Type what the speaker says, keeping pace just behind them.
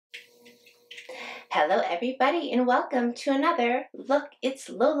Hello everybody and welcome to another Look It's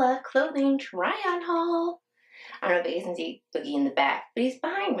Lola clothing try-on haul. I don't know if you can see Boogie in the back, but he's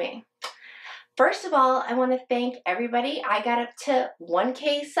behind me. First of all, I want to thank everybody. I got up to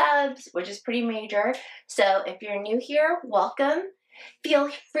 1K subs, which is pretty major. So if you're new here, welcome. Feel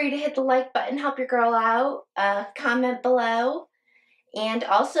free to hit the like button, help your girl out, comment below. And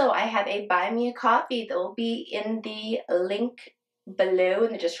also I have a buy me a coffee that will be in the link below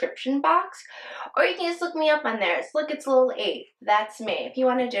in the description box, or you can just look me up on there. It's Look It's Lola 8. That's me if you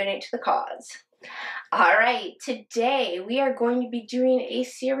want to donate to the cause. Alright, today we are going to be doing a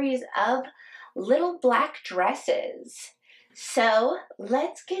series of little black dresses. So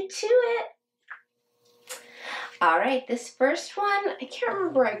let's get to it. Alright, this first one, I can't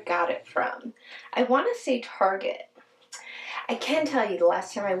remember where I got it from. I want to say Target. I can tell you the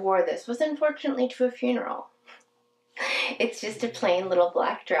last time I wore this was unfortunately to a funeral. It's just a plain little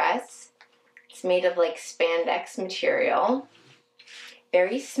black dress. It's made of like spandex material.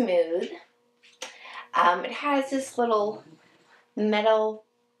 Very smooth. It has this little metal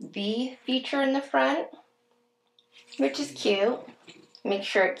V feature in the front, which is cute. Make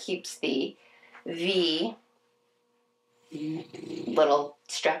sure it keeps the V little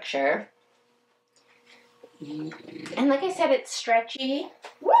structure. And like I said, it's stretchy.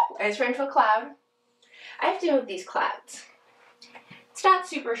 Woo! I just ran into a cloud. I have to move these clouds. It's not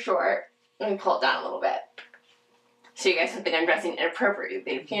super short. Let me pull it down a little bit so you guys don't think I'm dressing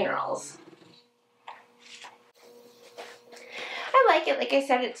inappropriately at funerals. I like it. Like I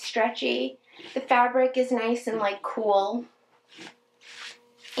said, it's stretchy. The fabric is nice and like cool.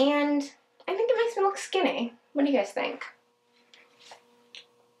 And I think it makes me look skinny. What do you guys think?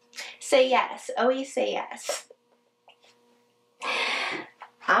 Say yes. Always say yes.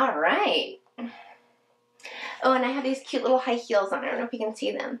 All right. Oh, and I have these cute little high heels on. I don't know if you can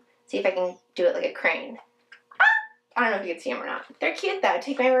see them. See if I can do it like a crane. I don't know if you can see them or not. They're cute though.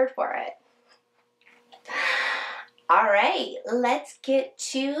 Take my word for it. All right. Let's get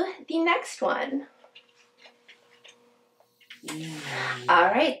to the next one. All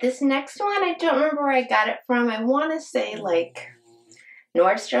right. This next one, I don't remember where I got it from. I want to say like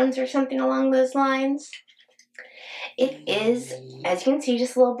Nordstrom's or something along those lines. It is, as you can see,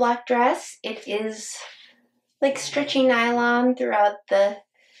 just a little black dress. It is like stretchy nylon throughout the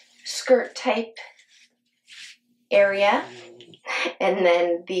skirt type area. And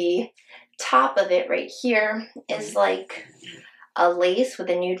then the top of it right here is like a lace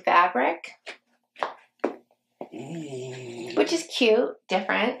with a nude fabric, which is cute,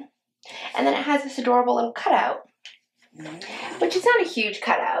 different. And then it has this adorable little cutout, which is not a huge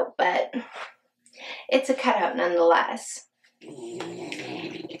cutout, but it's a cutout nonetheless.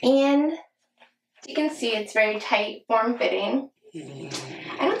 And you can see it's very tight, form-fitting.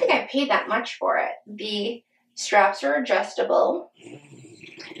 I don't think I paid that much for it. The straps are adjustable.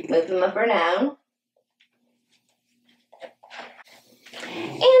 Move them up or down.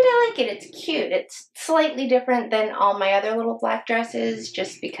 And I like it. It's cute. It's slightly different than all my other little black dresses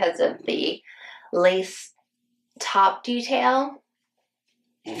just because of the lace top detail.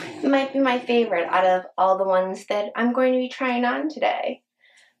 It might be my favorite out of all the ones that I'm going to be trying on today.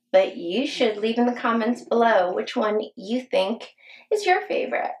 But you should leave in the comments below which one you think is your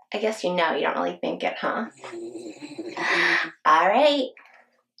favorite. I guess you know, you don't really think it, huh? All right.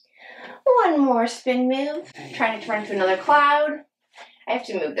 One more spin move. Trying to turn to another cloud. I have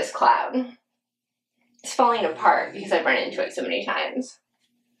to move this cloud. It's falling apart because I've run into it so many times.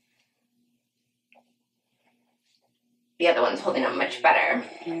 The other one's holding up much better.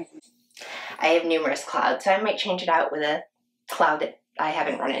 I have numerous clouds, so I might change it out with a cloud that I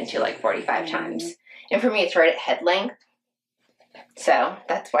haven't run into like 45 times. And for me, it's right at head length. So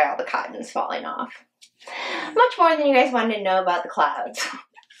that's why all the cotton's falling off. Much more than you guys wanted to know about the clouds.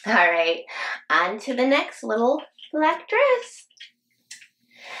 All right, on to the next little black dress.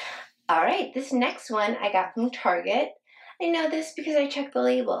 All right, this next one I got from Target. I know this because I checked the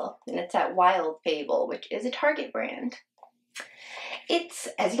label, and it's at Wild Fable, which is a Target brand. It's,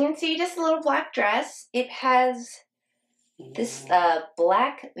 as you can see, just a little black dress. It has this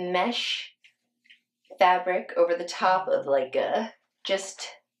black mesh fabric over the top of like a just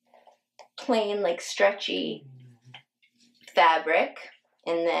plain like stretchy fabric.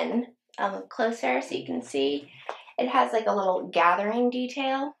 And then I'll look closer so you can see it has like a little gathering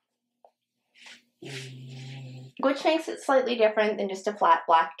detail, which makes it slightly different than just a flat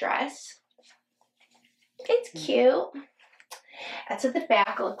black dress. It's cute. That's what the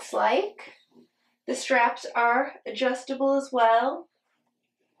back looks like. The straps are adjustable as well.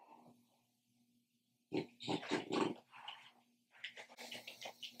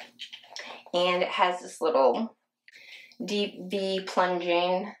 And it has this little deep V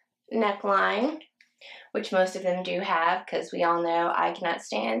plunging neckline, which most of them do have, because we all know I cannot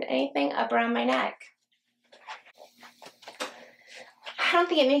stand anything up around my neck. I don't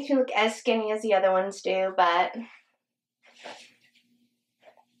think it makes me look as skinny as the other ones do, but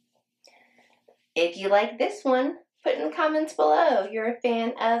if you like this one, put in the comments below. If you're a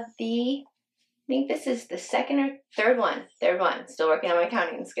fan of the, I think this is the second or third one. Third one. Still working on my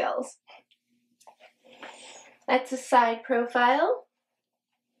counting skills. That's a side profile.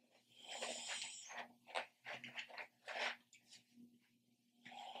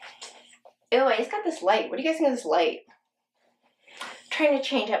 Oh, I just got this light. What do you guys think of this light? I'm trying to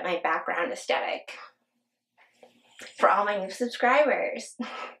change up my background aesthetic for all my new subscribers.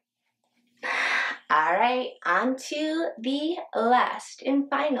 All right, on to the last and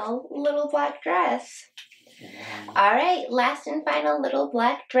final little black dress. All right, last and final little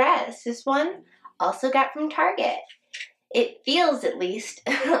black dress. This one also got from Target. It feels, at least,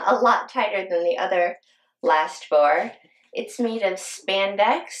 a lot tighter than the other last four. It's made of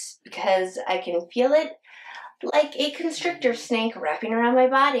spandex because I can feel it like a constrictor snake wrapping around my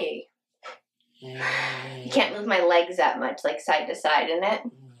body. You can't move my legs that much, like side to side in it.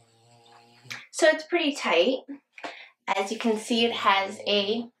 So it's pretty tight. As you can see, it has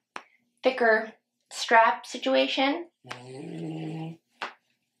a thicker strap situation. And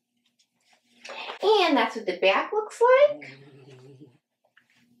that's what the back looks like.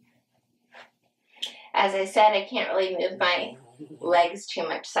 As I said, I can't really move my legs too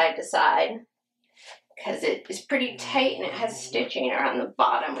much side to side because it is pretty tight and it has stitching around the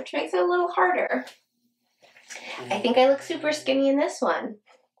bottom, which makes it a little harder. I think I look super skinny in this one.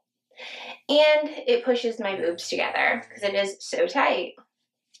 And it pushes my boobs together because it is so tight.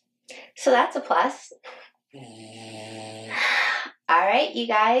 So that's a plus. Alright, you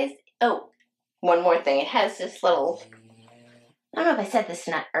guys. Oh, one more thing. It has this little, I don't know if I said this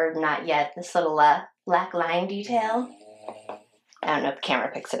or not yet, this little black line detail. I don't know if the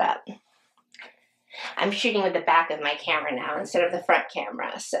camera picks it up. I'm shooting with the back of my camera now instead of the front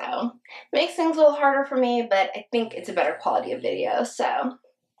camera, so it makes things a little harder for me, but I think it's a better quality of video, so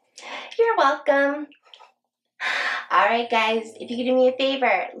you're welcome. Alright guys, if you could do me a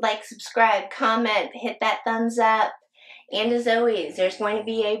favor, like, subscribe, comment, hit that thumbs up, and as always, there's going to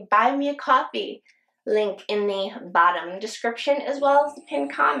be a buy me a coffee link in the bottom description as well as the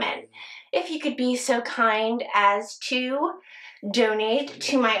pinned comment. If you could be so kind as to donate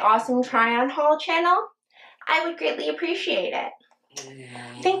to my awesome try on haul channel, I would greatly appreciate it.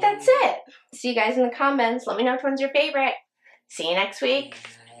 I think that's it. See you guys in the comments. Let me know which one's your favorite. See you next week.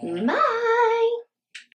 Bye.